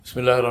بسم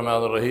الله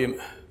الرحمن الرحيم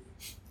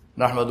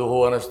نحمده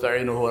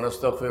ونستعينه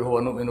ونستغفره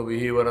ونؤمن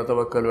به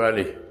ونتوكل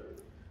عليه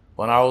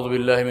ونعوذ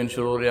بالله من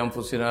شرور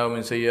أنفسنا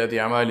ومن سيئات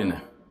أعمالنا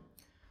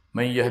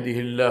من يهده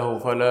الله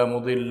فلا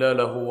مضل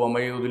له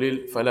ومن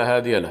يضلل فلا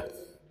هادي له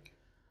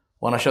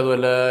ونشهد أن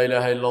لا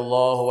إله إلا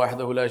الله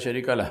وحده لا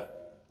شريك له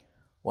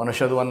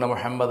ونشهد أن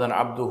محمدا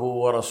عبده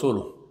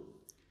ورسوله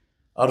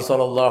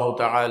أرسل الله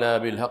تعالى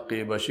بالحق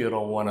بشيرا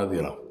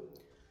ونذيرا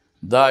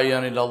داعيا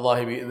إلى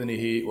الله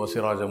بإذنه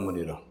وسراجا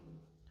منيرا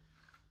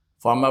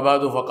فأما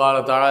بعد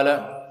فقال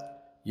تعالى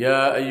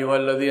يا أيها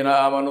الذين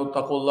آمنوا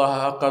اتقوا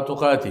الله حق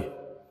تقاته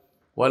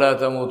ولا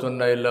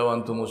تموتن إلا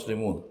وأنتم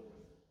مسلمون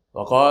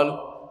وقال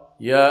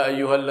يا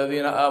أيها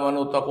الذين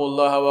آمنوا اتقوا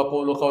الله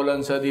وقولوا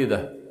قولا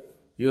سديدا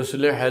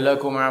يصلح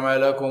لكم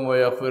أعمالكم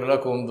ويغفر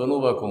لكم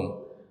ذنوبكم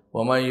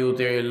ومن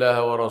يطع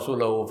الله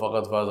ورسوله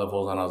فقد فاز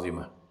فوزا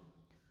عظيما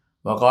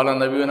وقال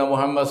نبينا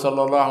محمد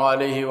صلى الله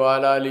عليه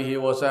وعلى آله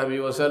وصحبه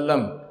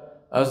وسلم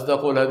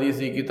أصدق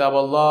الحديث كتاب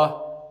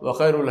الله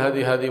وخير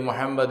الهدي هدي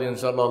محمد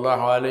صلى الله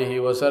عليه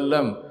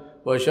وسلم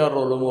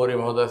وشر الأمور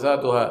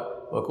محدثاتها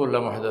وكل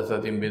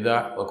محدثة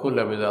بدعة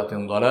وكل بدعة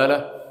ضلالة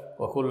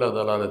وكل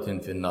ضلالة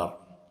في النار.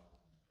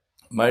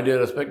 My dear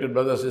respected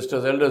brothers,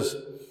 sisters, elders,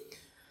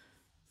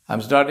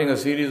 I'm starting a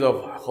series of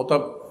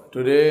khutab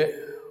today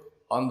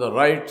on the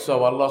rights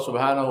of Allah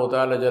subhanahu wa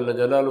ta'ala jalla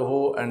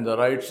jalaluhu and the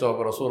rights of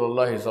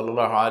Rasulullah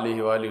sallallahu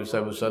alayhi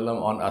wa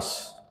sallam on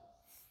us.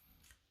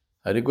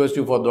 I request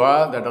you for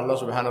dua that Allah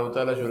subhanahu wa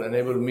ta'ala should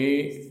enable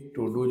me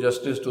to do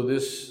justice to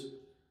this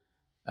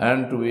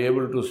and to be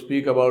able to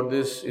speak about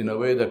this in a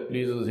way that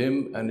pleases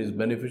Him and is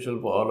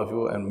beneficial for all of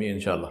you and me,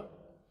 inshallah.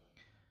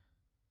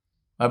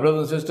 My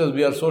brothers and sisters,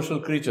 we are social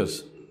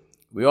creatures.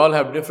 We all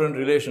have different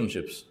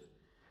relationships.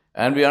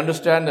 And we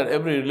understand that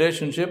every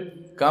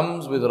relationship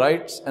comes with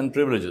rights and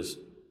privileges.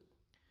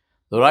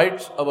 The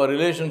rights of a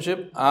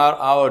relationship are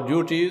our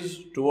duties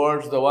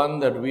towards the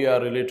one that we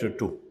are related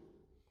to.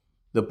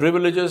 The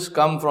privileges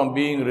come from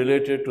being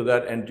related to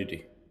that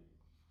entity.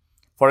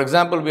 For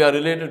example, we are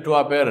related to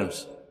our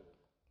parents,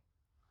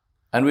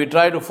 and we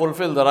try to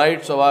fulfill the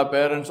rights of our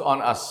parents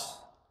on us.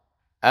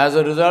 As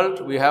a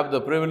result, we have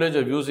the privilege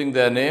of using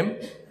their name,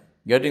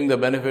 getting the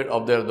benefit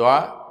of their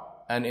dua,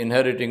 and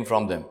inheriting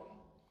from them.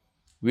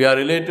 We are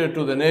related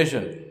to the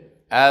nation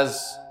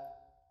as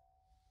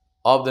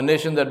of the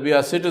nation that we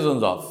are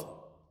citizens of.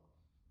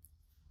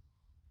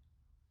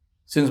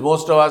 Since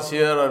most of us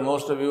here and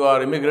most of you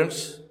are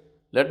immigrants,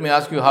 let me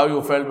ask you how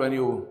you felt when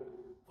you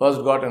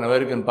first got an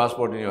American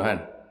passport in your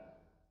hand.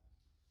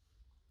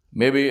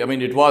 Maybe,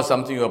 it was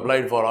something you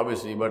applied for,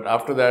 obviously, but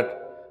after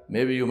that,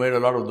 maybe you made a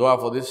lot of dua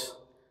for this.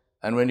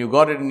 And when you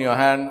got it in your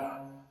hand,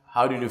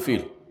 how did you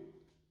feel?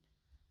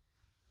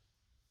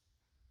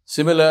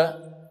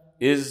 Similar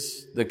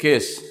is the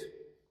case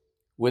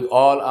with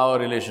all our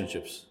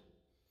relationships.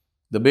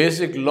 The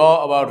basic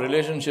law about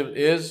relationships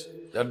is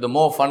that the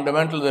more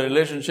fundamental the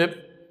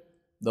relationship,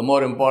 the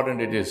more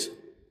important it is.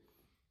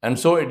 And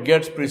so it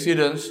gets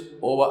precedence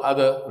over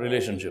other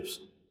relationships.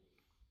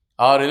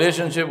 Our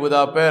relationship with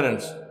our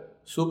parents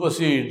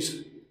supersedes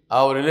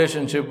our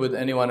relationship with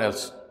anyone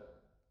else.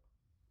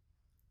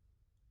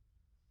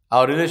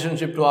 Our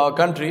relationship to our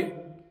country,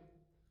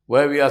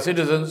 where we are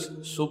citizens,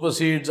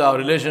 supersedes our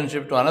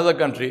relationship to another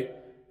country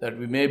that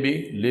we may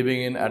be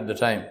living in at the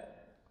time.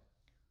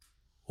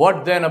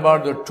 What then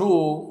about the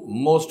two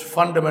most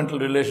fundamental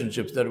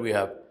relationships that we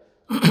have,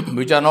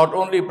 which are not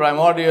only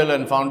primordial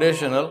and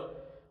foundational,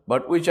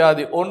 but which are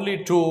the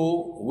only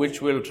two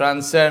which will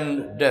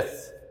transcend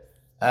death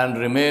and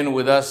remain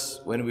with us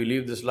when we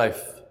leave this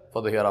life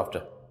for the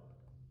hereafter?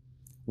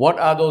 What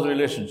are those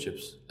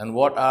relationships, and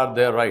what are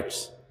their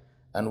rights,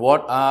 and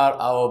what are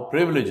our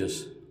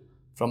privileges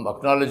from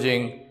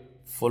acknowledging,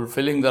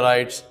 fulfilling the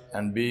rights,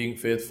 and being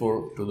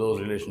faithful to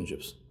those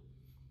relationships?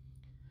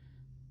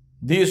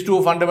 These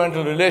two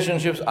fundamental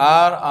relationships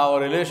are our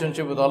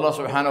relationship with Allah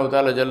subhanahu wa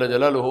ta'ala jalla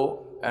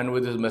jalaluhu and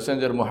with His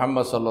Messenger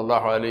Muhammad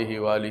sallallahu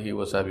alayhi wa alihi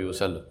wa sahbihi wa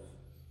sallam.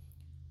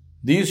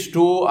 These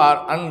two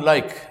are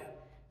unlike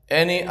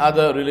any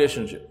other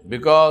relationship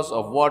because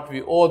of what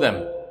we owe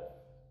them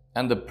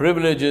and the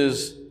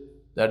privileges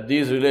that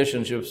these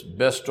relationships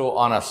bestow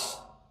on us.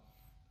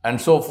 And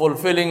so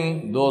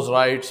fulfilling those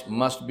rights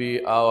must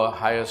be our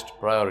highest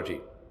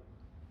priority.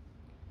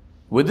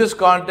 With this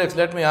context,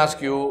 let me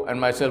ask you and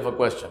myself a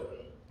question.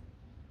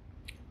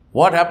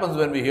 What happens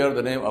when we hear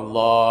the name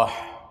Allah?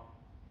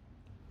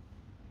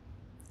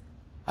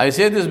 I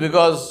say this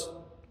because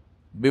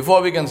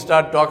before we can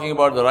start talking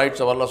about the rights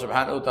of Allah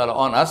subhanahu wa ta'ala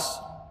on us,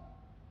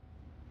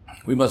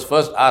 we must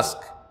first ask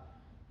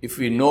if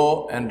we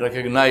know and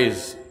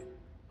recognize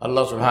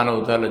Allah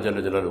subhanahu wa ta'ala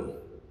jalla jalaluhu.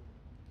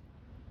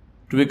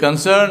 To be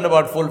concerned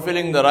about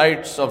fulfilling the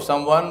rights of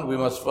someone, we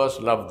must first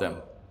love them.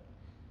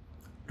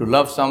 To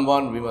love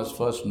someone, we must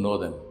first know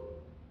them.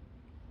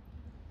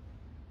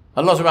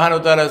 Allah subhanahu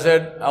wa ta'ala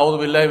said,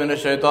 A'udhu billahi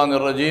minash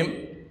shaitanir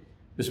rajeem,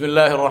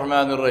 Bismillahir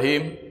Rahmanir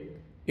Rahim,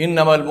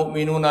 إنما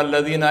المؤمنون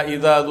الذين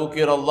إذا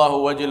ذكر الله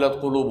وجلت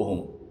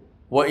قلوبهم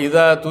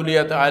وإذا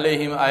تليت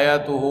عليهم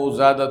آياته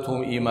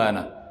زادتهم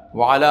إيمانا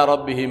وَعَلَىٰ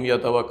رَبِّهِمْ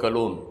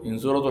يَتَوَكَّلُونَ. In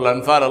Surah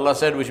Al-Anfal, Allah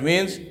said, which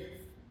means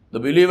the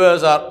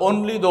believers are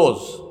only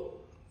those.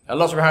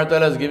 Allah subhanahu wa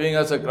ta'ala is giving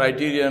us a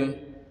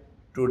criterion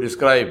to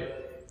describe,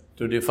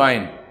 to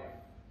define.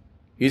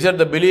 He said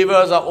the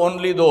believers are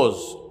only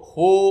those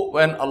who,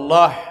 when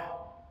Allah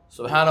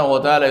subhanahu wa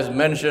ta'ala is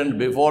mentioned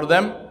before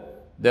them,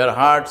 their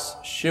hearts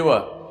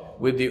shiver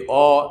with the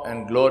awe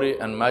and glory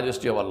and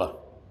majesty of Allah.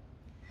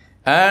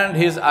 And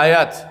His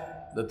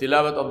ayat, the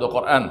tilawat of the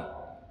Quran,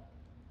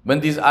 when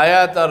these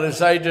ayat are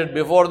recited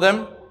before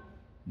them,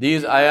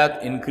 these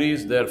ayat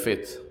increase their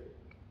faith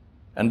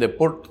and they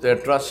put their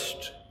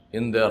trust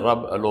in their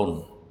Rabb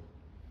alone.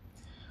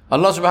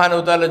 Allah subhanahu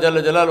wa ta'ala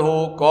Jalla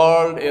Jalaluhu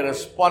called a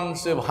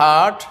responsive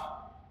heart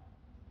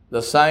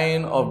the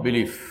sign of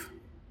belief.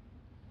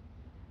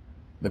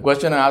 The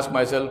question I ask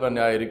myself and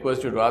I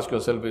request you to ask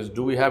yourself is,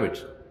 do we have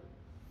it?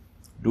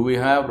 Do we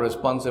have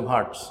responsive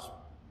hearts?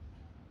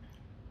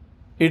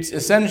 It's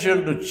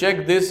essential to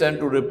check this and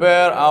to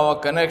repair our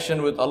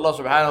connection with Allah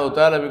subhanahu wa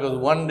ta'ala, because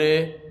one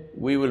day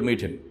we will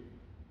meet Him.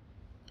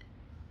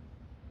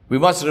 We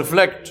must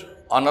reflect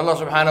on Allah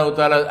subhanahu wa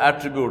ta'ala's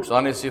attributes,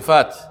 on His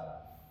sifat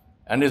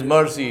and His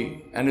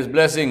mercy and His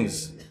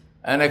blessings,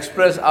 and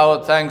express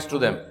our thanks to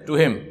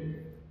Him,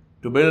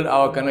 to build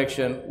our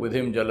connection with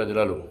Him Jalla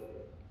Jalaluhu.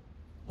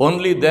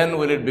 Only then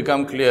will it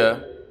become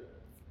clear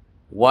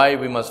why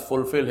we must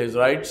fulfill His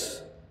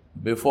rights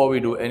before we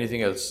do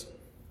anything else.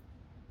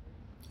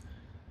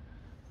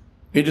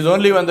 It is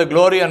only when the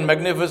glory and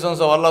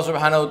magnificence of Allah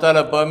subhanahu wa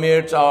ta'ala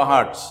permeates our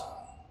hearts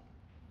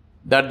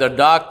that the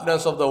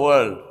darkness of the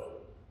world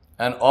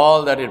and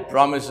all that it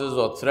promises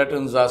or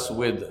threatens us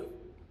with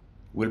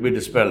will be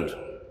dispelled.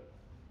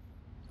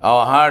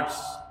 Our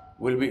hearts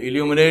will be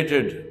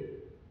illuminated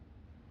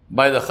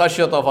by the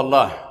khashyat of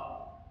Allah,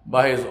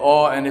 by His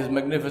awe and His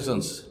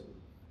magnificence,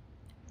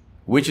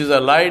 which is a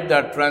light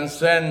that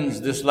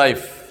transcends this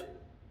life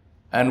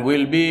and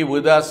will be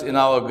with us in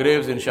our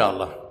graves,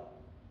 inshallah,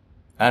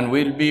 and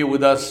will be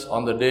with us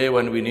on the day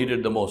when we need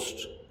it the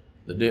most,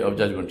 the day of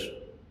judgment.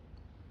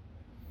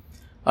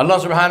 Allah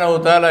subhanahu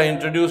wa ta'ala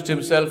introduced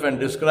Himself and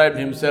described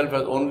Himself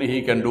as only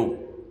He can do.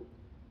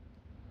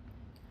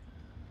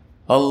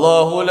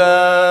 Allahul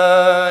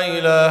la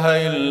ilaha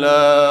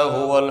illa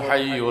huwal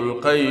hayyul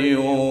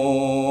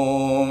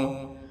qayyum.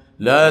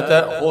 لا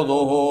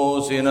تأخذه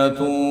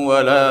سنة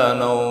ولا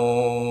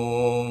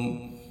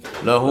نوم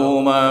له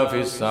ما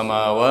في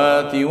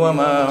السماوات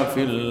وما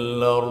في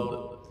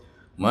الأرض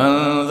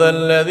من ذا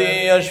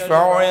الذي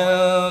يشفع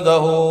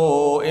عنده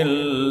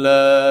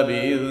إلا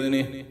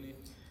بإذنه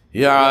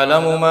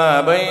يعلم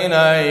ما بين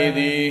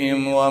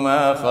أيديهم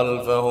وما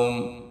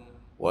خلفهم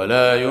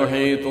ولا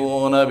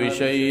يحيطون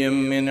بشيء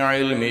من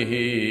علمه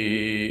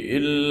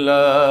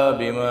إلا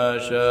بما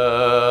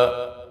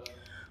شاء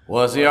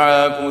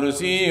وسع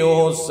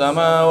كرسيه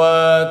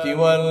السماوات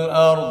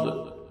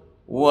والأرض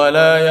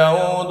ولا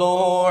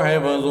يؤوده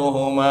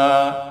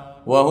حفظهما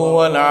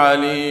وهو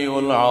العلي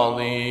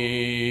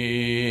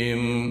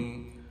العظيم.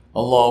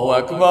 الله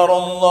أكبر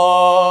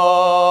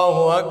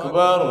الله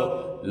أكبر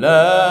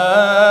لا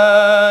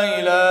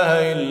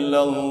إله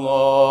إلا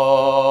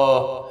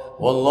الله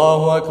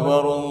والله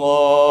أكبر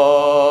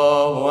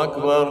الله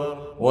أكبر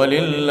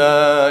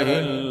ولله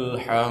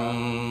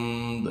الحمد.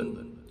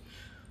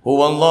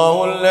 هو الله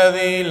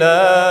الذي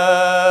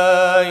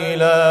لا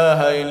إله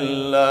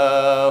إلا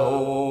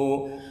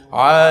هو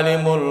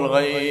عالم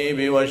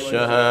الغيب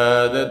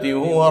والشهادة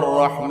هو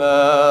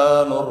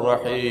الرحمن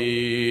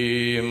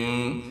الرحيم.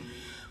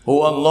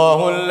 هو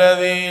الله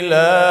الذي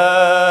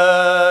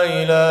لا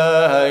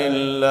إله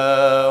إلا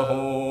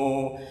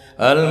هو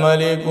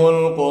الملك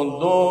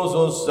القدوس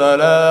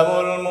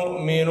السلام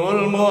المؤمن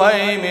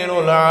المهيمن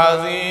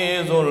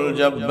العزيز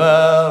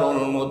الجبار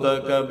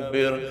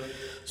المتكبر.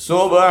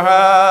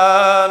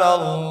 سبحان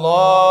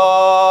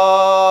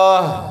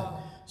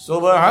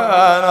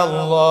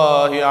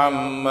الله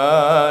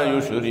عما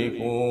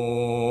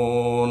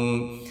يشركون.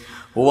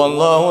 هو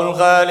الله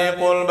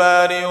الخالق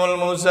البارئ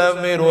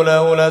المصور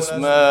له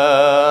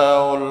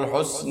الأسماء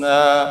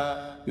الحسنى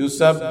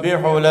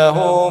يسبح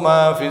له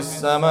ما في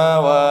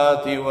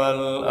السماوات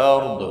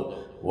والأرض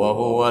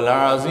وهو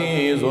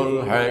العزيز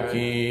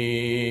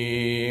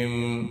الحكيم.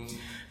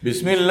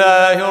 بسم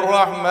الله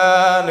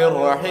الرحمن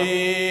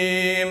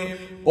الرحيم.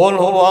 قل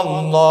هو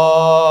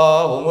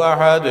الله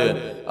أحد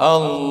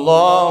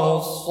الله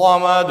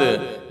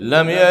الصمد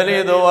لم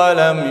يلد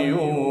ولم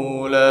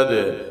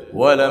يولد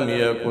ولم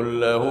يكن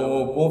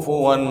له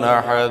كفوا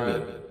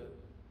أحد.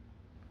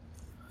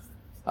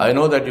 I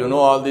know that you know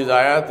all these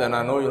ayat and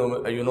I know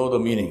you know the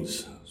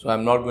meanings. So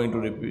I'm not going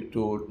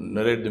to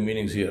narrate the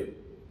meanings here.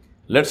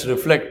 Let's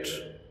reflect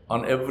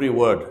on every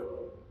word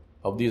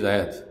of these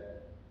ayat.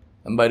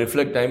 And by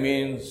reflect, I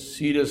mean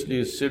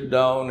seriously sit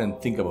down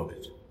and think about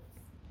it.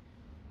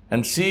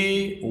 And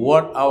see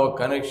what our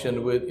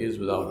connection is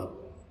with our Rabb.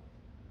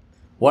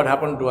 What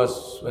happened to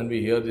us when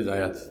we hear these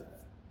ayat?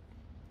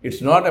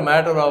 It's not a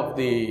matter of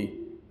the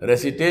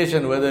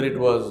recitation, whether it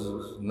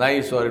was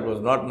nice or it was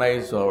not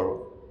nice,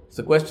 or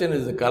the question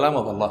is the kalam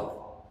of Allah,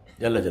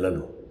 Jalla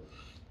Jalaluhu.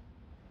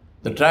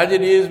 The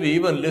tragedy is we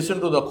even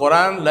listen to the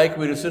Quran like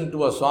we listen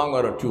to a song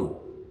or a tune.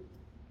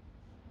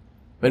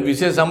 When we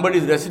say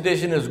somebody's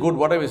recitation is good,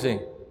 what are we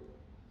saying?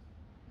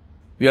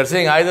 We are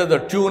saying either the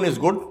tune is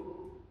good,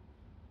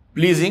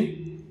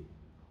 pleasing,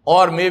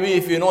 or maybe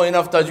if you know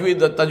enough tajweed,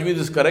 the tajweed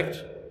is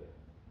correct.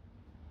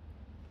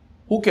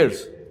 Who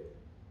cares?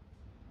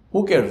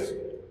 Who cares?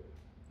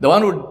 The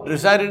one who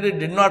recited it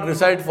did not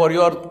recite for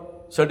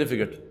your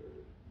certificate.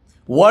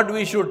 What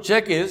we should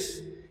check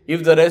is,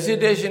 if the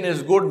recitation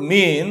is good,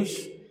 means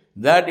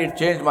that it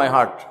changed my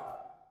heart.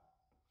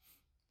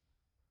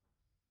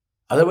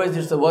 Otherwise,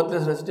 it's a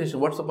worthless recitation.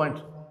 What's the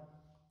point?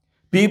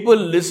 People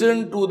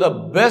listen to the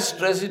best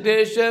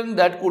recitation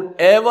that could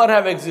ever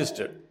have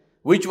existed,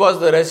 which was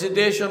the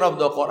recitation of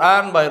the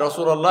Quran by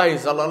Rasulullah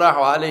sallallahu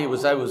alaihi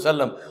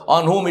wasallam,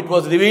 on whom it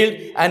was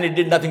revealed, and it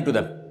did nothing to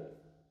them.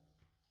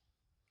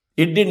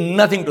 It did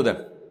nothing to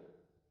them.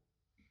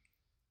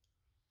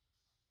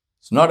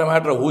 It's not a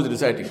matter of who's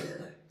reciting.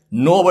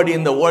 Nobody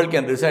in the world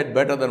can recite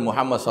better than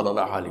Muhammad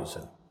sallallahu alaihi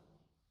wasallam.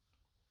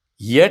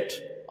 Yet,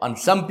 on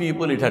some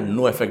people it had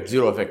no effect,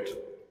 zero effect.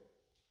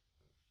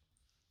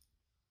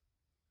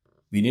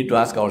 We need to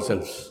ask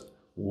ourselves,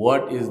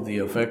 what is the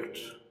effect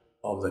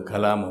of the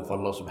kalam of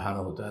Allah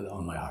subhanahu wa ta'ala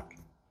on my heart?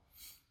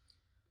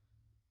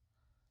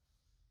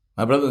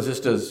 My brothers and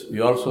sisters,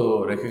 we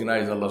also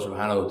recognize Allah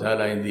subhanahu wa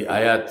ta'ala in the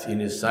ayat, in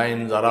His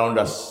signs around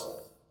us.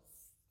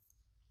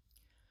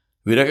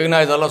 We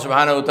recognize Allah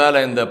subhanahu wa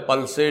ta'ala in the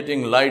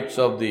pulsating lights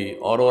of the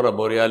aurora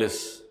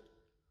borealis,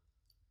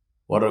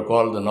 what are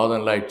called the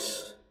northern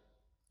lights,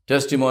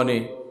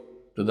 testimony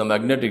to the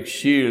magnetic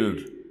shield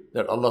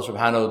that Allah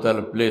subhanahu wa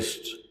ta'ala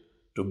placed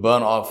to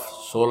burn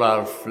off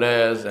solar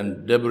flares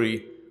and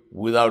debris,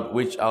 without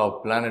which our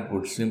planet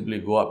would simply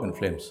go up in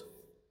flames.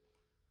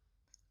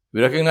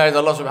 We recognize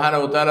Allah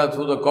subhanahu wa ta'ala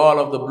through the call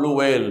of the blue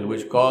whale,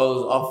 which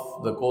calls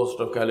off the coast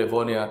of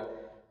California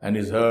and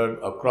is heard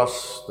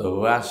across the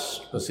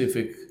vast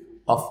Pacific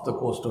off the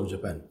coast of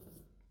Japan.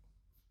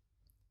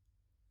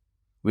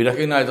 We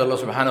recognize Allah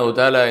subhanahu wa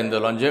ta'ala in the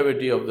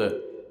longevity of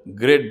the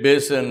Great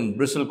Basin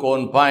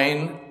bristlecone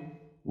pine,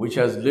 which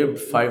has lived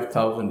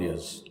 5,000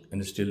 years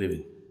and is still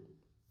living.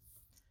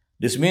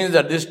 This means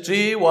that this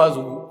tree was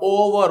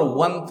over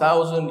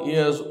 1,000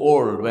 years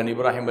old when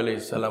Ibrahim alayhi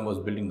salam was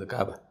building the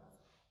Kaaba.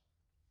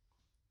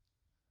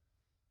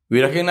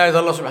 We recognize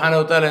Allah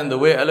subhanahu wa ta'ala in the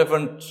way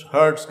elephant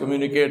herds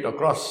communicate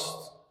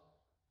across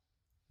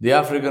the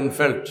African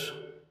veldt,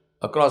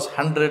 across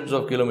hundreds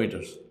of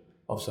kilometers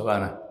of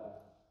savanna,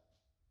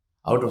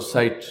 out of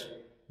sight,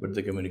 but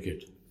they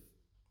communicate.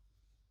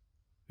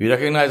 We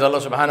recognize Allah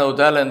subhanahu wa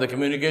ta'ala in the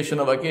communication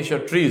of acacia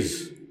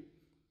trees,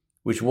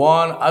 which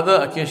warn other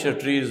acacia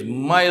trees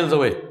miles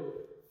away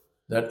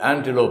that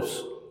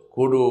antelopes,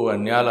 kudu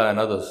and nyala and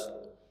others,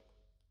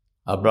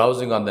 are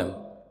browsing on them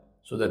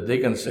so that they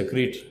can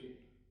secrete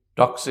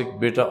toxic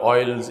bitter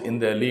oils in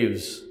their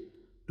leaves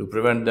to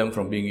prevent them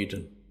from being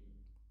eaten.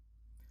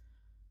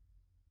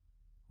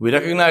 We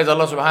recognize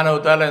Allah subhanahu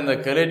wa ta'ala in the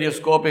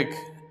kaleidoscopic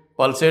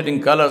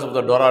pulsating colors of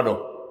the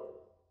dorado,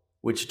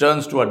 which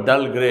turns to a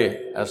dull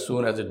grey as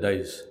soon as it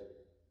dies.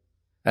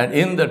 And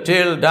in the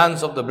tail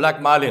dance of the black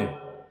marlin,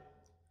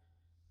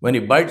 when he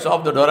bites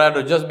off the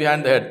dorado just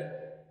behind the head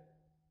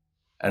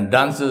and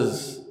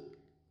dances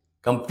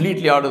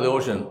completely out of the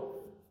ocean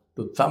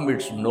to thumb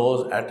its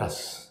nose at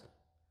us,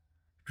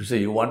 to say,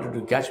 you wanted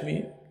to catch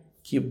me?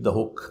 Keep the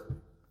hook.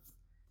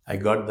 I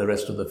got the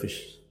rest of the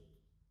fish.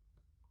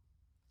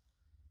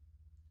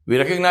 We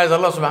recognize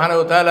Allah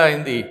subhanahu wa ta'ala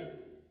in the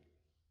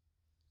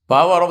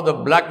power of the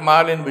black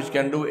marlin, which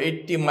can do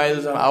 80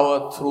 miles an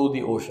hour through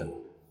the ocean.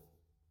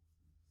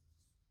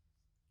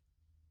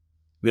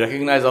 We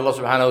recognize Allah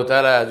subhanahu wa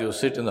ta'ala as you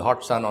sit in the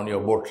hot sun on your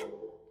boat,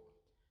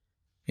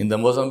 in the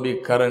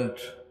Mozambique current,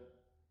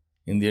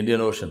 in the Indian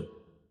Ocean,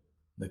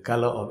 the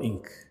color of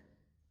ink.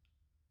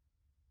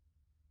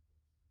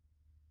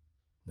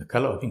 The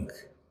color of ink.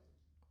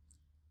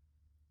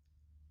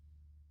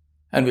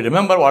 And we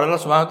remember what Allah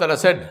subhanahu wa ta'ala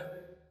said.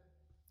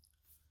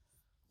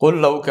 قُلْ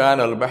لَوْ كَانَ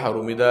الْبَحْرُ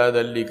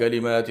مِدَادًا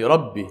لِكَلِمَاتِ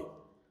رَبِّي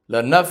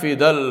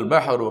لَنَفِدَ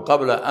الْبَحْرُ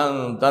قَبْلَ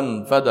أَن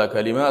تَنْفَدَ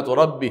كَلِمَاتُ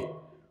رَبِّي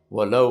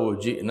وَلَوْ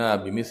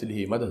جِئْنَا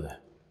بِمِثْلِهِ مَدَدًا.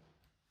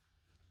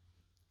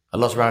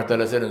 Allah subhanahu wa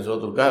ta'ala said in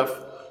Surah Al-Kahf,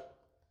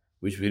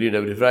 which we read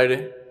every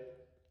Friday,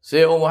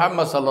 say, O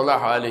Muhammad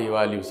sallallahu alayhi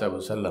wa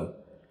sallam,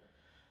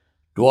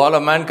 to all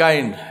of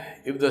mankind,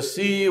 if the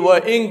sea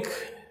were ink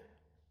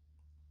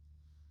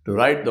to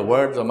write the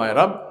words of my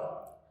Rabb,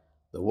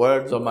 the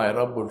words of my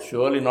Rabb would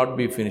surely not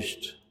be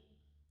finished,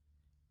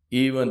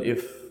 even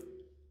if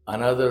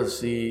another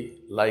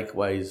sea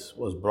likewise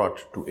was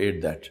brought to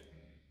aid that.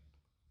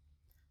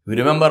 We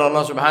remember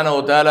Allah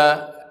subhanahu wa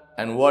ta'ala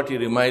and what He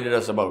reminded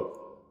us about,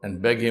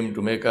 and beg Him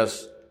to make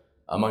us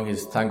among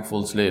His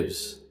thankful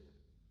slaves.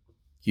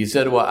 He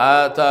said,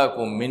 وَآتَاكُم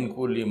مِّن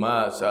كُلِّ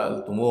مَا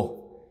سَأَلْتُمُوهُ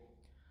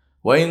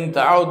وَإِن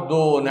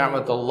تَعُدُّوا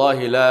نِعْمَةَ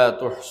اللَّهِ لَا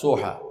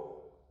تُحْصُوهَا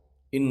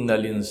إِنَّ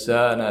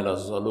الْإِنسَانَ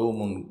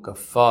لَظَلُومٌ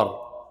كَفَّارٌ.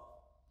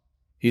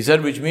 He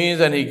said, which means,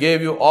 and He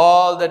gave you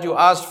all that you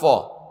asked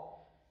for.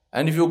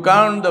 And if you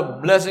count the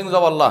blessings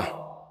of Allah,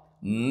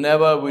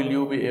 never will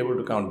you be able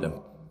to count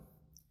them.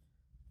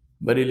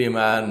 Verily,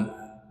 man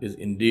is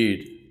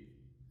indeed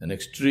an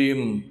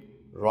extreme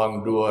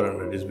wrongdoer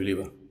and a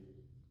disbeliever.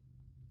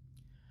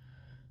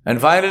 And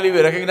finally,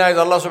 we recognize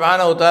Allah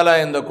subhanahu wa ta'ala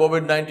in the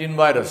COVID-19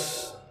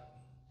 virus,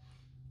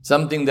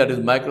 something that is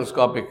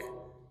microscopic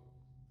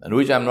and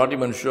which I'm not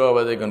even sure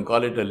whether you can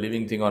call it a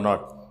living thing or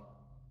not,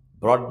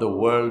 brought the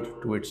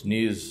world to its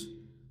knees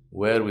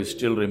where we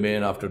still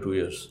remain after 2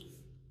 years.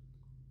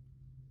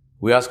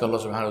 We ask Allah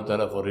subhanahu wa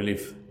ta'ala for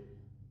relief.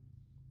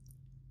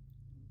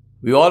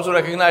 We also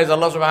recognize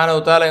Allah subhanahu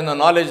wa ta'ala in the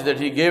knowledge that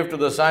He gave to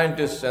the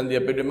scientists and the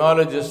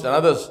epidemiologists and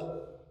others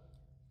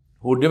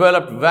who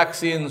developed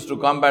vaccines to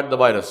combat the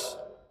virus.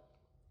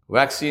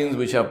 Vaccines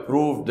which have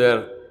proved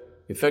their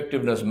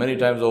effectiveness many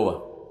times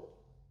over.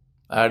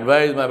 I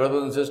advise my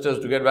brothers and sisters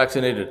to get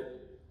vaccinated.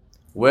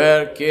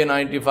 Wear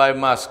K95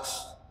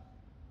 masks.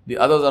 The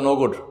others are no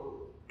good.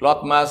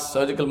 Cloth masks,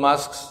 surgical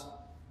masks.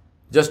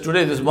 Just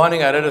today, this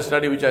morning, I read a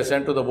study which I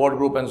sent to the board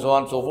group and so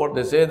on and so forth.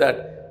 They say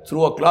that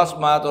through a cloth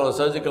mask or a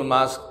surgical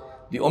mask,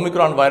 the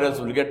Omicron virus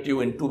will get to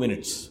you in 2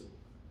 minutes.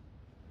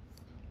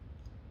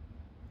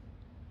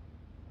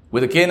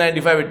 With a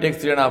K95, it takes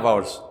 3.5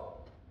 hours.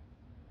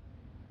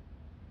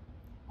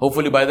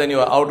 Hopefully by then you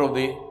are out of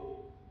the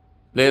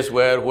place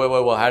where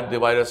whoever had the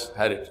virus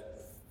had it.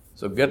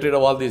 So get rid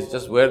of all these,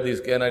 just wear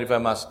these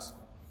K95 masks.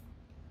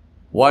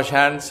 Wash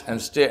hands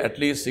and stay at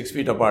least 6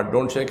 feet apart.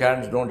 Don't shake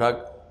hands, don't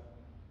hug.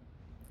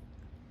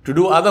 To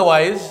do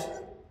otherwise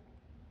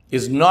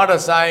is not a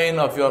sign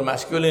of your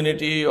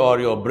masculinity or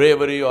your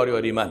bravery or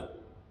your iman.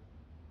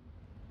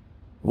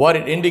 What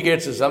it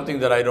indicates is something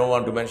that I don't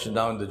want to mention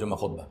now in the Jummah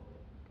khutbah.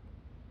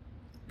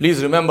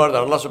 Please remember that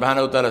Allah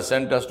subhanahu wa ta'ala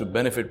sent us to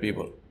benefit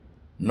people,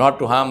 not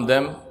to harm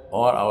them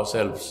or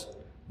ourselves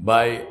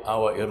by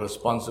our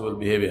irresponsible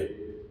behavior.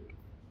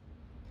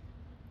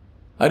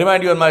 I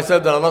remind you and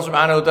myself that Allah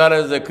subhanahu wa ta'ala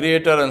is the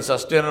creator and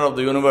sustainer of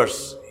the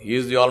universe. He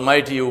is the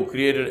Almighty who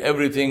created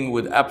everything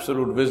with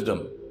absolute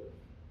wisdom.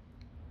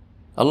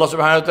 Allah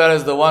subhanahu wa ta'ala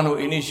is the one who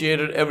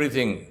initiated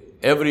everything,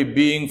 every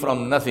being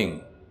from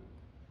nothing.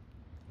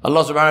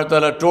 Allah subhanahu wa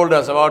ta'ala told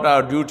us about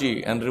our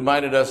duty and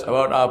reminded us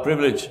about our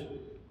privilege.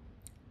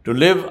 To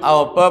live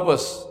our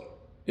purpose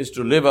is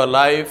to live a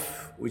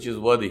life which is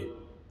worthy.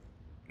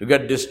 To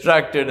get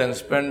distracted and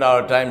spend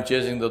our time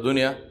chasing the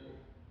dunya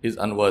is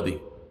unworthy.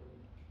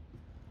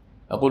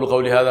 أقول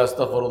قولي هذا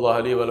أستغفر الله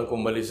لي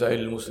ولكم ولسائر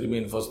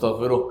المسلمين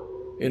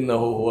فاستغفروه إنه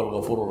هو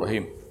الغفور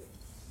الرحيم.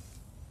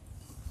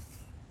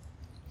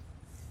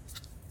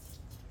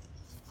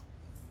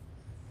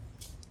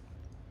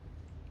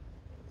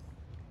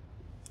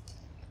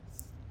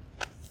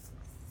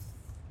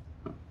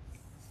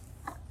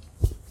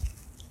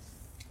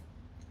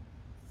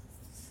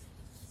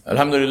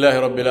 الحمد لله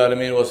رب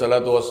العالمين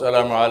والصلاة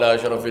والسلام على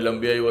أشرف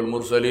الأنبياء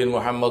والمرسلين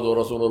محمد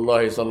رسول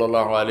الله صلى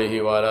الله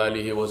عليه وعلى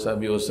آله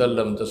وصحبه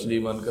وسلم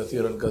تسليما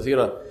كثيرا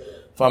كثيرا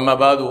فأما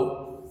بعد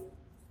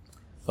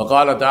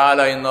فقال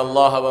تعالى إن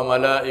الله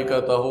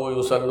وملائكته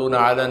يصلون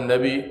على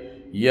النبي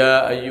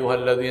يا أيها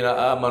الذين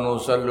آمنوا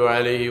صلوا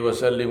عليه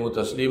وسلموا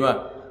تسليما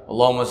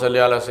اللهم صل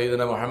على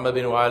سيدنا محمد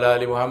وعلى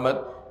آل محمد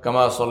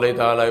كما صليت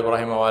على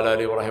إبراهيم وعلى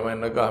آل إبراهيم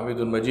إنك حميد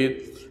مجيد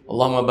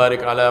اللهم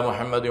بارك على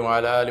محمد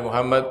وعلى آل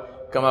محمد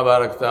كما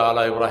باركت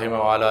على إبراهيم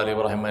وعلى آل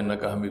إبراهيم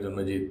إنك حميد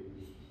مجيد.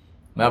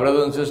 My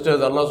brothers and sisters,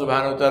 Allah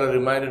subhanahu wa ta'ala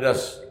reminded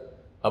us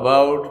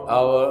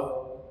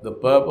about the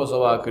purpose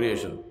of our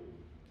creation.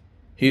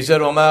 He said,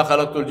 وَمَا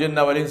خَلَقْتُ الْجِنَّ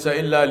وَالْإِنسَ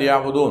إِلَّا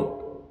لِيَعْبُدُونَ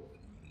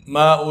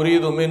مَا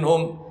أُرِيدُ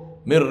مِنْهُمْ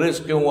مِنْ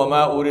رِزْقٍ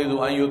وَمَا أُرِيدُ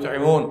أَنْ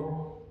يُطْعِمُونَ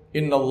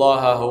إِنَّ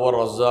اللَّهَ هُوَ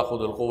الرَّزَّاقُ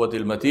ذُو الْقُوَّةِ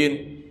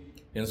الْمَتِينَ.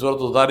 In Surah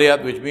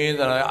Al-Dhariyat, which means,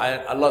 and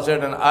Allah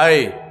said, and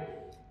I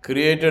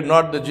created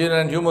not the jinn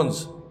and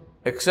humans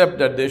except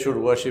that they should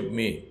worship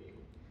me.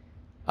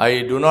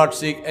 I do not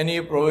seek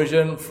any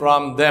provision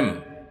from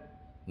them,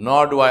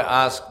 nor do I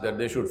ask that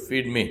they should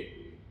feed me,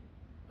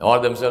 or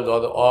themselves,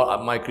 or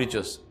my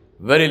creatures.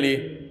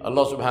 Verily,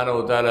 Allah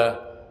subhanahu wa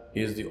ta'ala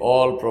is the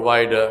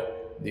all-provider,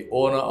 the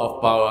owner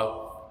of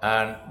power,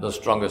 and the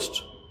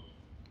strongest.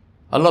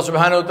 Allah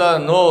subhanahu wa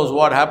ta'ala knows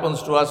what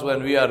happens to us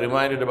when we are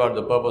reminded about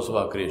the purpose of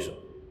our creation.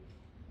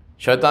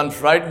 Shaitan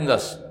frightens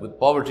us with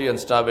poverty and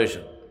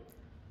starvation.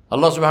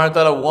 Allah subhanahu wa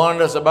ta'ala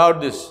warned us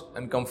about this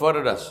and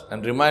comforted us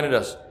and reminded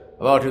us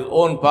about His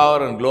own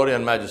power and glory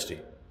and majesty.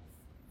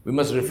 We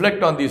must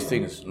reflect on these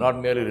things, not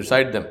merely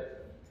recite them.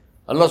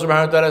 Allah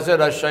subhanahu wa ta'ala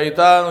said,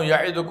 الشَّيْطَانُ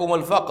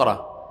يَعِدُكُمُ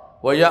الْفَقْرَ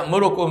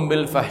وَيَأْمُرُكُمْ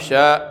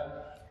بِالْفَحْشَاءِ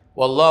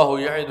وَاللَّهُ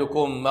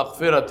يَعِدُكُمْ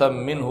مَغْفِرَةً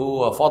مِّنْهُ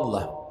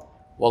وَفَضْلَهُ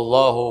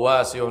وَاللَّهُ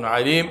وَاسِعٌ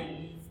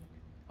عَلِيمٌ.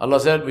 Allah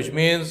said, which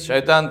means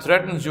Shaitan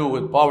threatens you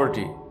with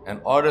poverty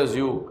and orders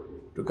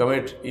you to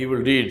commit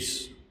evil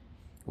deeds.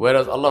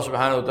 Whereas Allah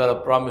subhanahu wa ta'ala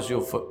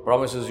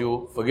promises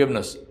you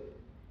forgiveness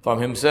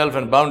from Himself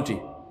and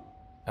bounty.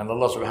 And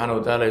Allah subhanahu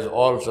wa ta'ala is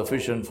all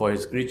sufficient for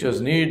His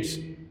creatures' needs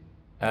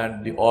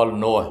and the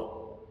all-knower.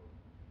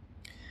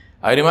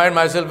 I remind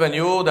myself and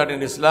you that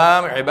in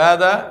Islam,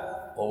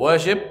 ibadah or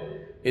worship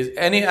is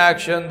any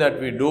action that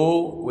we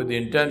do with the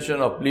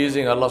intention of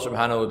pleasing Allah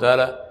subhanahu wa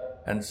ta'ala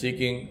and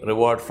seeking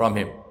reward from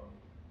Him.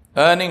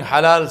 Earning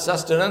halal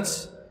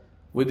sustenance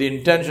with the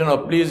intention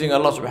of pleasing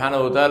Allah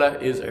subhanahu wa ta'ala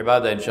is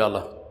ibadah,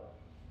 inshallah.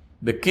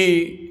 The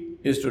key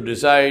is to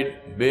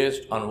decide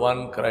based on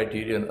one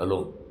criterion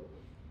alone.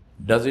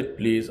 Does it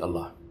please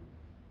Allah?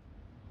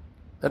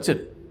 That's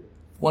it.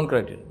 One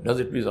criterion. Does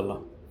it please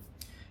Allah?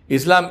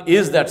 Islam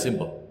is that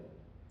simple.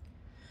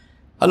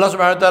 Allah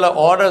subhanahu wa ta'ala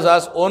orders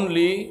us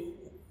only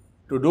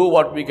to do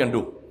what we can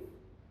do.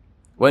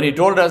 When He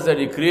told us that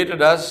He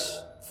created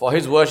us for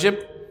His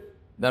worship,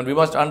 then we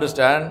must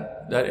understand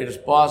that it is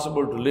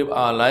possible to live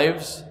our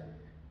lives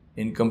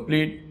in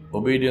complete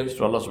obedience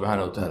to Allah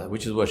subhanahu wa ta'ala,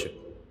 which is worship.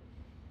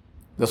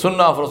 The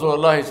sunnah of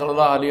Rasulullah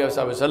sallallahu alayhi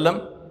wa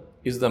sallam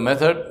is the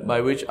method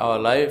by which our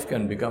life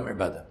can become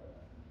ibadah.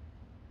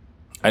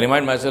 I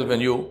remind myself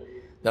and you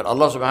that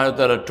Allah subhanahu wa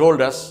ta'ala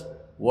told us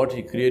what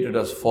He created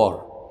us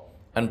for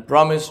and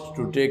promised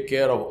to take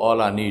care of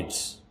all our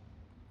needs.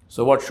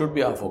 So what should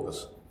be our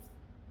focus?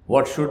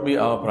 What should be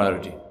our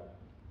priority?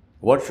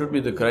 What should be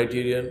the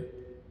criterion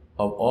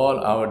of all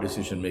our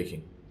decision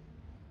making?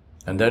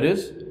 And that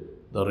is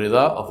the rida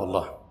of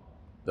Allah,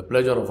 the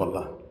pleasure of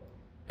Allah.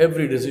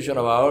 Every decision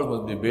of ours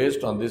must be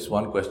based on this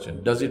one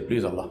question: does it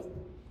please Allah?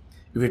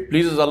 If it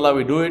pleases Allah,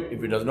 we do it.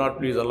 If it does not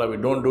please Allah, we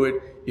don't do it.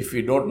 If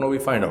we don't know, we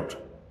find out.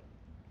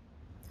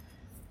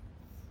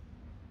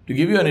 To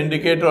give you an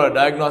indicator or a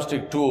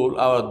diagnostic tool,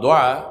 our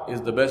dua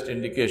is the best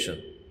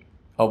indication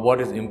of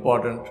what is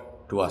important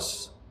to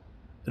us.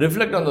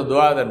 Reflect on the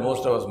dua that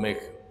most of us make.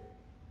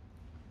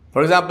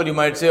 For example, you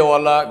might say, "Oh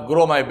Allah,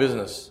 grow my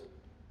business.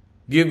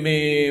 Give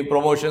me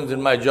promotions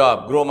in my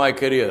job. Grow my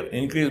career.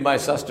 Increase my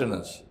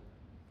sustenance."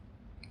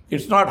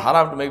 It's not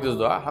haram to make this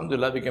dua.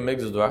 Alhamdulillah, we can make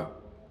this dua.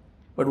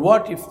 But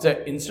what if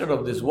instead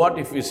of this, what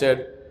if we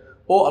said,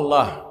 "Oh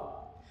Allah,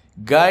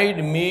 guide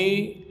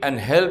me and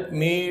help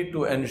me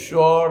to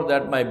ensure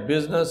that my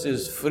business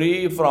is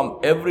free from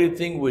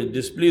everything which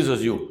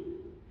displeases you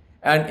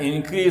and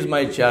increase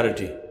my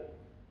charity."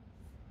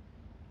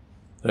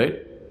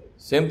 Right?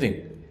 Same thing.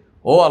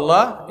 "Oh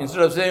Allah,"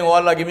 instead of saying, "Oh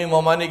Allah, give me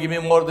more money, give me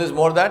more this,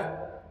 more that,"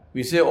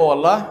 we say, "Oh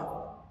Allah,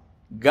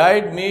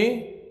 guide me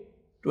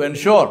to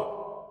ensure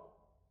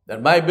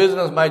that my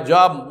business, my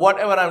job,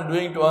 whatever I'm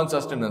doing to earn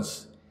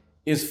sustenance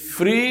is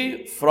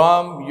free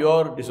from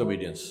your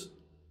disobedience.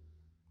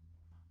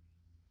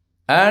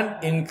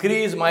 And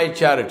increase my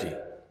charity."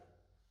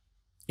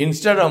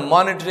 Instead of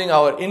monitoring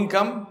our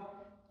income,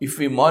 if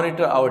we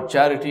monitor our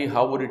charity,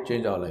 how would it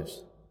change our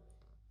lives?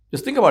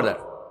 Just think about that.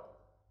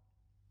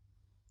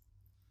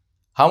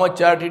 How much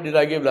charity did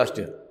I give last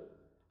year?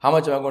 How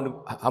much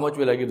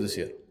will I give this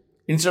year?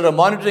 Instead of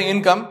monitoring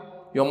income,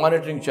 you're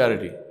monitoring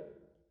charity.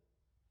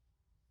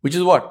 Which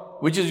is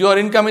what? Which is your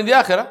income in the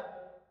akhirah.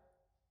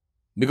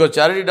 Because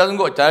charity doesn't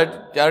go.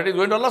 Charity is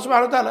going to Allah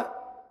subhanahu wa ta'ala.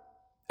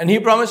 And He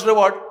promised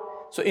reward.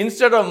 So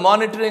instead of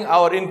monitoring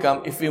our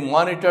income, if we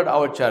monitored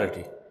our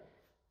charity,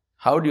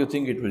 how do you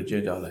think it will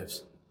change our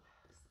lives?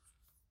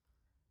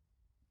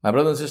 My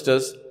brothers and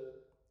sisters,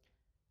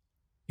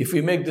 if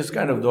we make this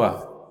kind of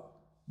dua,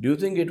 do you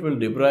think it will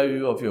deprive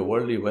you of your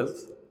worldly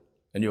wealth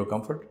and your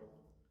comfort?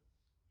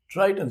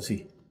 Try it and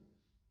see.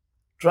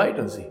 Try it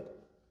and see.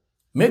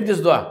 Make this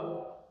dua.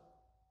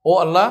 "Oh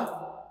Allah,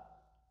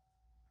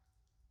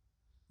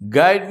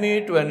 guide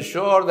me to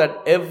ensure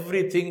that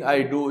everything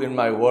I do in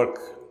my work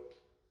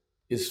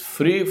is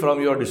free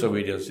from your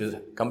disobedience, is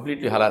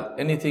completely halal.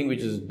 Anything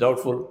which is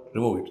doubtful,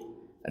 remove it."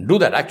 And do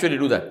that, actually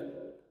do that.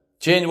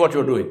 Change what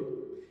you're doing.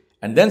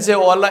 And then say,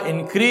 "Oh Allah,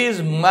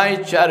 increase my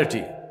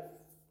charity."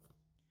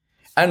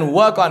 And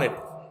work on it.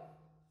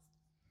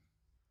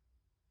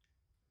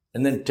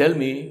 And then tell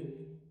me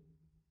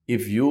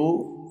if you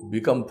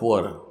become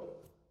poorer.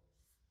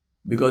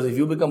 Because if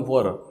you become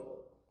poorer,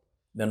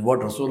 then what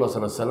Rasulullah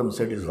sallallahu alaihi wasallam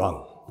said is wrong.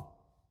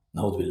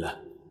 Na'udhu billah.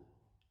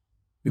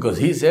 Because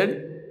he said,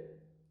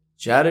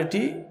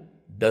 charity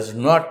does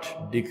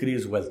not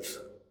decrease wealth.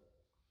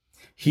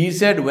 He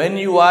said, when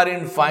you are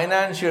in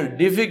financial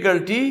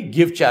difficulty,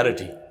 give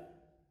charity.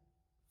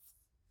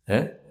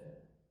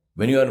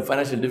 When you are in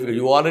financial difficulty,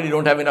 you already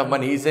don't have enough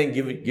money. He's saying,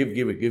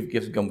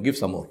 give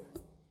some more.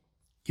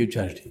 Give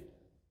charity.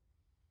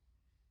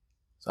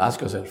 So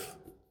ask yourself,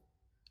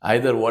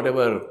 either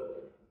whatever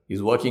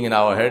is working in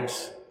our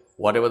heads,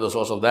 whatever the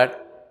source of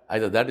that,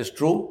 either that is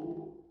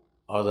true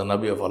or the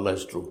Nabi of Allah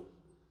is true.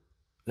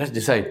 Let's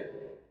decide.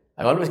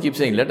 I always keep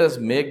saying, let us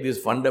make these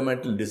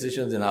fundamental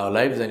decisions in our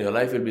lives and your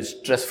life will be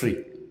stress-free.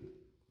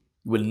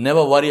 You will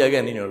never worry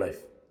again in your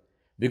life.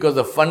 Because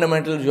the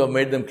fundamentals, you have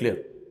made them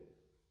clear.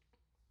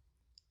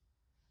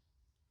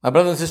 My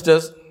brothers and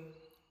sisters,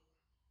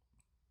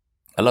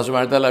 Allah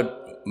subhanahu wa ta'ala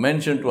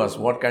mentioned to us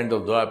what kind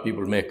of dua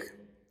people make.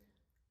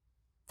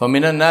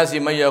 فَمِنَ النَّاسِ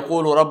مَنْ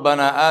يَقُولُ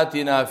رَبَّنَا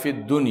آتِنَا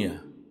فِي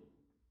الدُّنْيَا.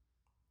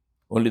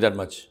 Only that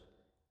much.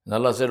 And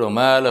Allah said,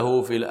 وَمَا لَهُ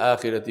فِي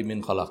الْآخِرَةِ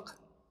مِنْ خَلَقٍ.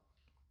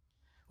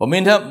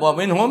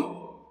 وَمِنْهُمْ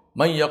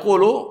مَنْ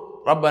يَقُولُ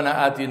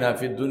رَبَّنَا آتِنَا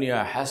فِي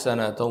الدُّنْيَا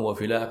حَسَنَةً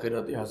وَفِي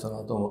الْآخِرَةِ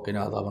حَسَنَةً وَقِنَا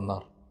عَذَابَ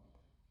النَّارِ.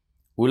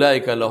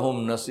 أُولَٰئِكَ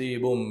لَهُمْ نَصِيبٌ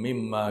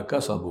مِّمَّا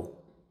كَسَبُوا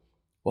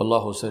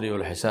وَاللَّهُ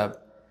سَرِيعُ الْحِسَابِ.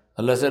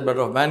 Allah said, but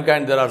of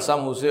mankind there are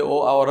some who say,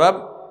 "O our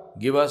Rabb,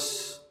 give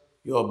us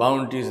your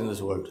bounties in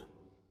this world."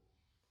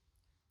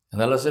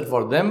 And Allah said,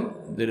 for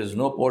them there is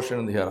no portion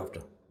in the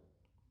hereafter.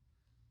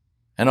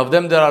 And of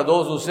them there are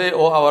those who say,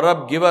 "O our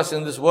Rabb, give us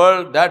in this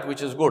world that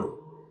which is good,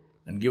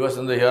 and give us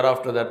in the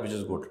hereafter that which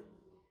is good,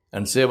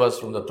 and save us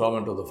from the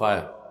torment of the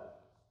fire."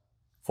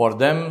 For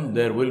them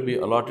there will be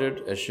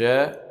allotted a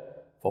share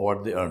for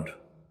what they earned.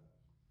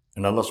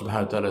 And Allah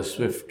subhanahu wa ta'ala is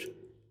swift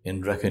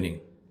in reckoning.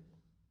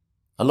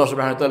 Allah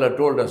subhanahu wa ta'ala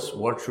told us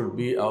what should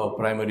be our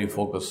primary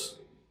focus.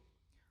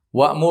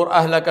 وَأْمُرْ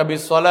أَهْلَكَ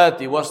بِالصَّلَاةِ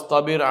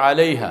وَاسْطَبِرْ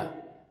عَلَيْهَا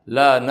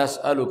لَا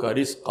نَسْأَلُكَ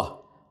رِزْقًا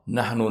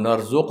نَحْنُ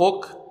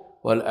نَرْزُقُكَ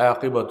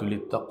وَالْعَاقِبَةُ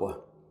لِلتَّقْوَى.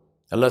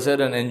 Allah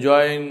said, and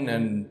enjoin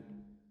and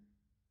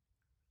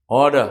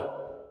order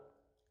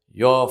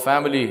your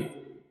family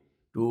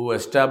to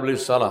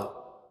establish salah.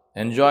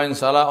 Enjoin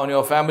salah on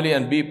your family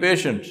and be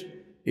patient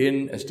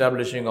in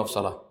establishing of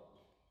salah.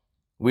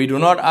 We do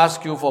not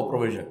ask you for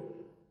provision.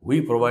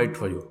 We provide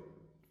for you.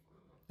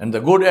 And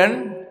the good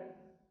end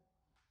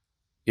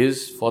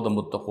is for the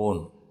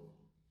muttaqoon.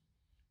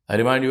 I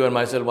remind you and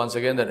myself once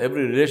again that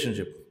every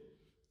relationship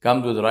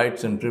comes with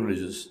rights and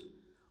privileges.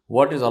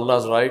 What is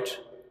Allah's right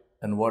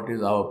and what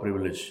is our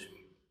privilege?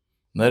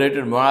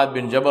 Narrated Mu'adh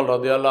bin Jabal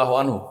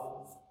radiallahu anhu.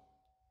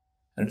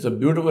 And it's a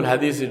beautiful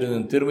hadith. It is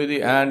in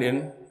Tirmidhi and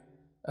in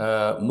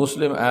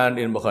Muslim and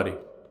in Bukhari.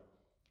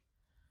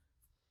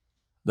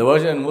 The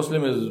version in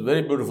Muslim is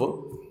very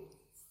beautiful.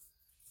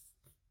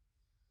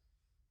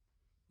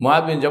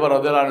 Mu'adh bin Jabal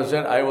radiallahu anhu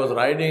said, I was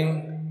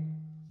riding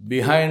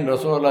behind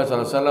Rasulullah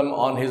sallallahu alaihi wasallam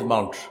on his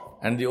mount,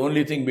 and the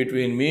only thing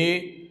between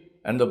me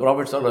and the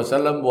Prophet sallallahu alaihi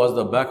wasallam was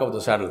the back of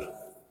the saddle.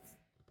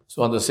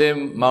 So on the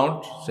same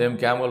mount, same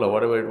camel or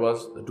whatever it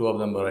was, the two of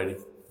them were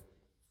riding.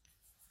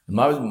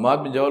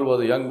 Mu'adh bin Jabal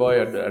was a young boy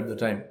at the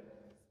time.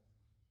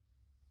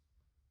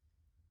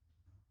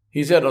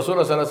 He said,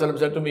 Rasulullah sallallahu alaihi wasallam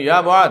said to me,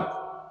 Ya Mu'adh.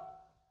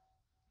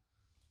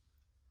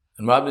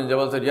 And Mu'adh bin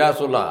Jabal said, Ya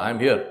Rasulullah, I am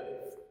here.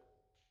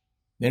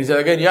 Then he said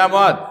again, Ya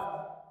Mu'adh.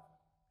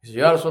 He said,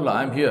 Ya Rasulullah,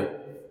 I am here.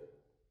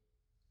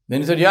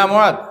 Then he said, Ya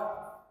Mu'adh.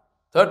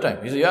 Third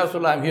time, he said, Ya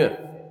Rasulullah, I am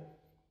here.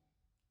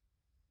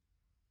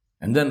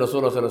 And then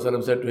Rasulullah sallallahu alaihi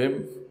wasallam said to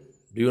him,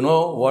 do you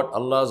know what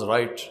Allah's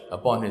right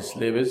upon his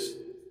slave is?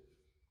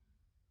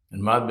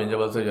 And Mu'adh bin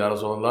Jabal said, Ya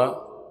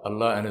Rasulullah,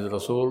 Allah and his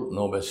Rasul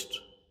know best.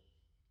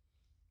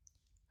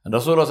 And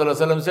Rasulullah sallallahu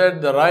alaihi wasallam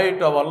said, the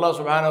right of Allah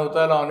subhanahu wa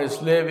ta'ala on his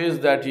slave is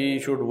that he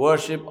should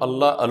worship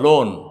Allah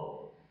alone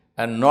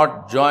and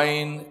not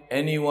join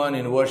anyone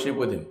in worship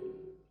with him.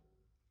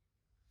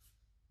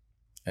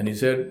 And he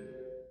said,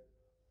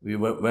 we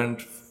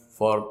went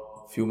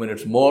for a few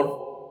minutes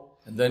more,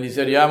 and then he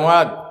said, Ya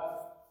Mu'adh.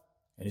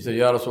 And he said,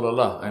 Ya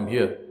Rasulullah, I am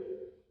here.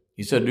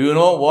 He said, do you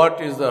know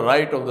what is the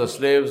right of the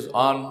slaves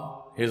on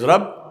his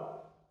Rabb,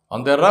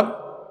 on their Rabb?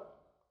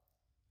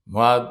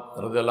 Mu'adh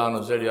radiallahu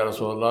anhu said, Ya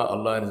Rasulullah,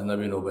 Allah and his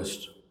Nabi know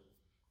best.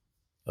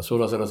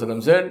 Rasulullah sallallahu alaihi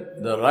wasallam said,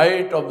 the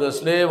right of the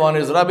slave on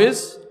his Rabb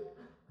is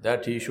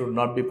that he should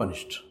not be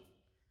punished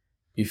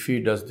if he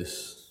does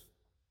this.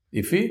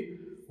 If he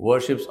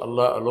worships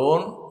Allah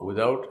alone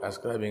without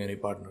ascribing any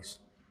partners.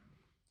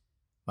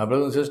 My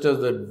brothers and sisters,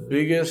 the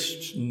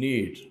biggest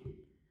need,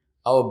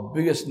 our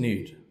biggest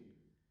need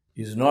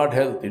is not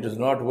health, it is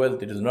not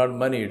wealth, it is not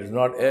money, it is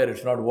not air,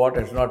 it's not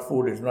water, it's not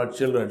food, it's not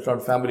children, it's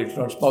not family, it's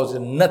not spouse, it's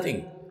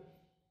nothing.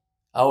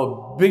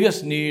 Our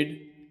biggest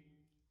need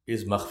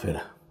is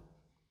maghfirah,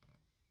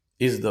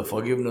 is the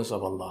forgiveness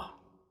of Allah.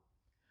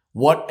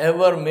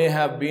 Whatever may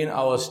have been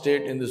our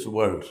state in this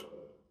world,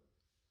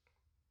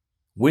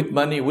 with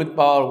money, with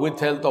power, with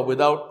health, or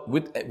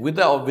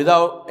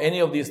without any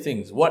of these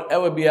things,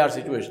 whatever be our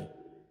situation,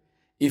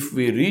 if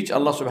we reach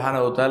Allah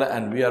subhanahu wa ta'ala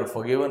and we are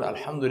forgiven,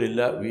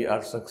 alhamdulillah, we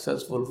are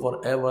successful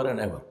forever and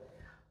ever.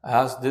 I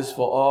ask this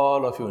for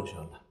all of you,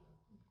 inshallah.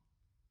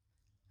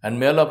 And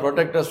may Allah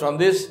protect us from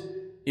this.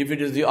 If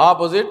it is the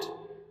opposite,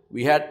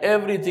 we had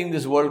everything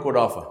this world could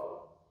offer.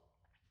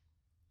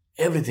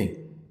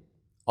 Everything.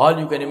 All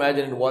you can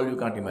imagine and all you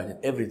can't imagine.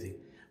 Everything.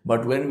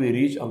 But when we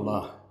reach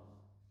Allah,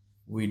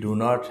 we do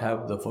not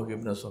have the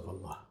forgiveness of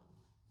Allah.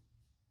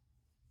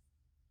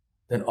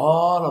 Then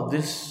all of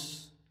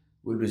this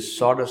will be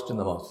sawdust in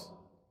the mouth.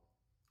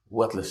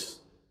 Worthless.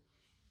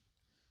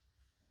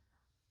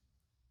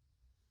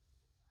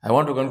 I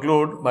want to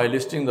conclude by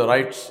listing the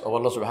rights of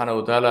Allah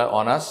subhanahu wa ta'ala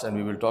on us, and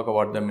we will talk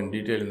about them in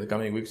detail in the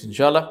coming weeks,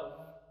 inshallah.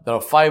 There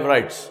are 5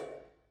 rights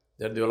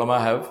that the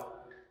ulama have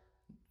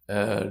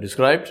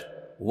described.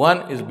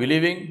 One is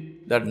believing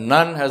that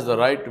none has the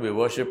right to be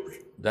worshipped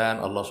than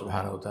Allah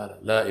subhanahu wa ta'ala.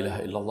 La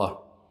ilaha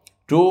illallah.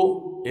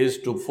 2 is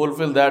to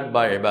fulfill that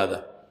by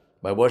ibadah,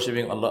 by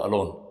worshipping Allah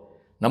alone.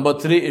 Number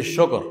 3 is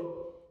shukr,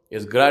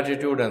 is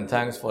gratitude and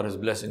thanks for His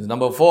blessings.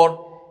 Number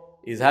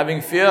 4 is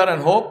having fear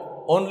and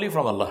hope only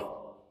from Allah.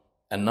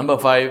 And number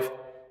 5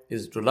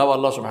 is to love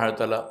Allah subhanahu wa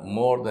ta'ala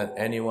more than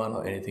anyone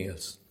or anything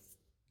else.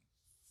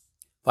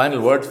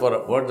 Final words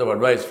of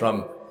advice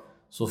from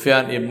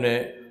Sufyan ibn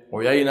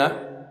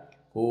Uyayna.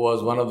 who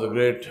was one of the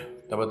great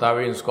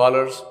Tabi'in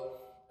scholars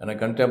and a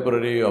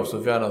contemporary of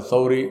Sufyan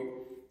al-Thawri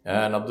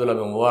and Abdullah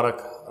bin Mubarak,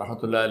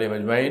 rahmatullahi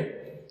alayhim ajma'in,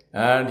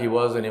 and he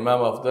was an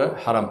Imam of the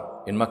Haram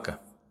in Mecca.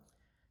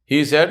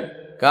 He said,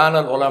 كان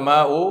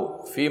العلماء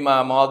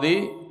فيما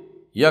ماضي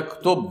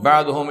يكتب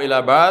بعضهم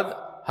إلى بعض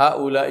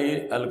هؤلاء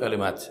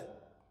الكلمات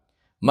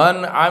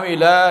من عمل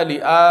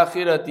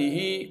لآخرته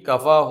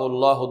كفاه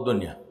الله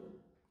الدنيا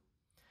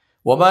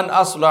ومن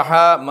أصلح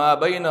ما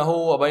بينه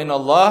وبين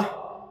الله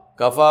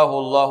كفاه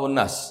الله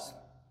الناس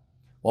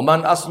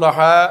ومن أصلح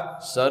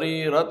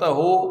سريرته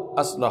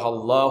أصلح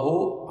الله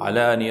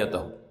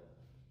علانيته.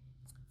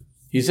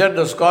 He said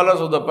the scholars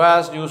of the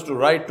past used to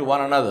write to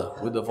one another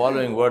with the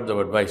following words of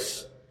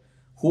advice.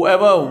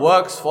 Whoever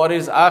works for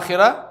his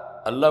akhirah,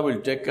 Allah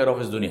will take care of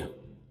his dunya.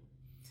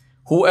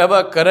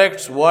 Whoever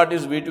corrects what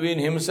is between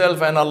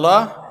himself and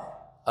Allah,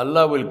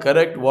 Allah will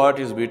correct what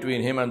is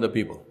between him and the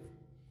people.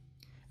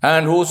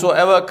 And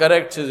whosoever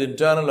corrects his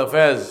internal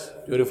affairs,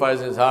 purifies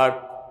his heart,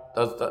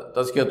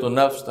 tazkiyatun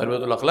nafs,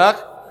 tarbiyatul akhlaq,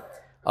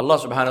 Allah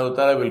subhanahu wa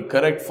ta'ala will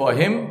correct for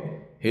him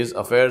his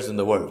affairs in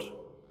the world.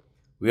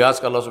 We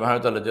ask Allah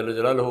subhanahu wa ta'ala Jalla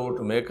Jalaluhu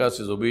to make us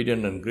his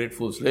obedient and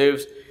grateful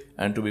slaves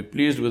and to be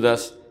pleased with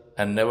us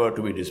and never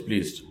to be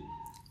displeased.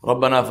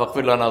 ربنا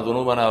فاغفر لنا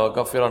ذنوبنا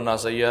وكفر عنا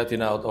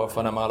سيئاتنا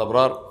وتوفنا مع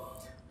الأبرار.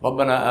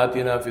 ربنا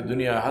آتنا في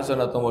الدنيا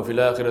حسنة وفي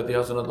الآخرة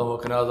حسنة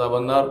وقنا عذاب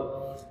النار.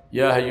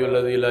 يا حي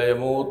الذي لا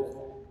يموت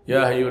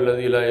يا حي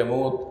الذي لا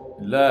يموت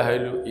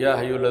يا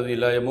حي الذي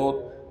لا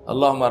يموت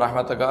اللهم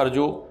رحمتك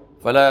أرجو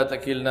فلا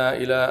تكلنا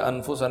إلى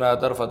أنفسنا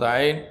طرفة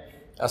عين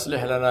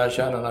أصلح لنا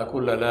شأننا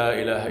كل لا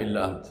إله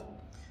إلا أنت.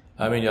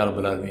 آمين يا رب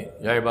العالمين.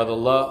 يا عباد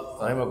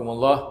الله رحمكم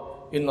الله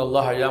إن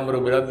الله يأمر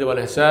بالعدل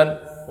والإحسان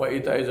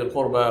وإيتاء ذي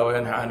القربى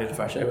وينهى عن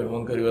الفحشاء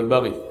والمنكر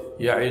والبغي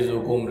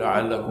يعظكم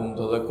لعلكم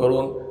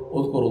تذكرون.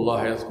 اذكروا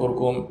الله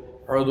يذكركم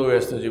ادعوه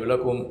يستجب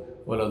لكم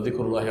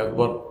ولذكر الله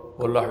أكبر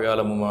والله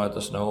يعلم ما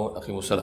تصنعون. أقيموا الصلاة.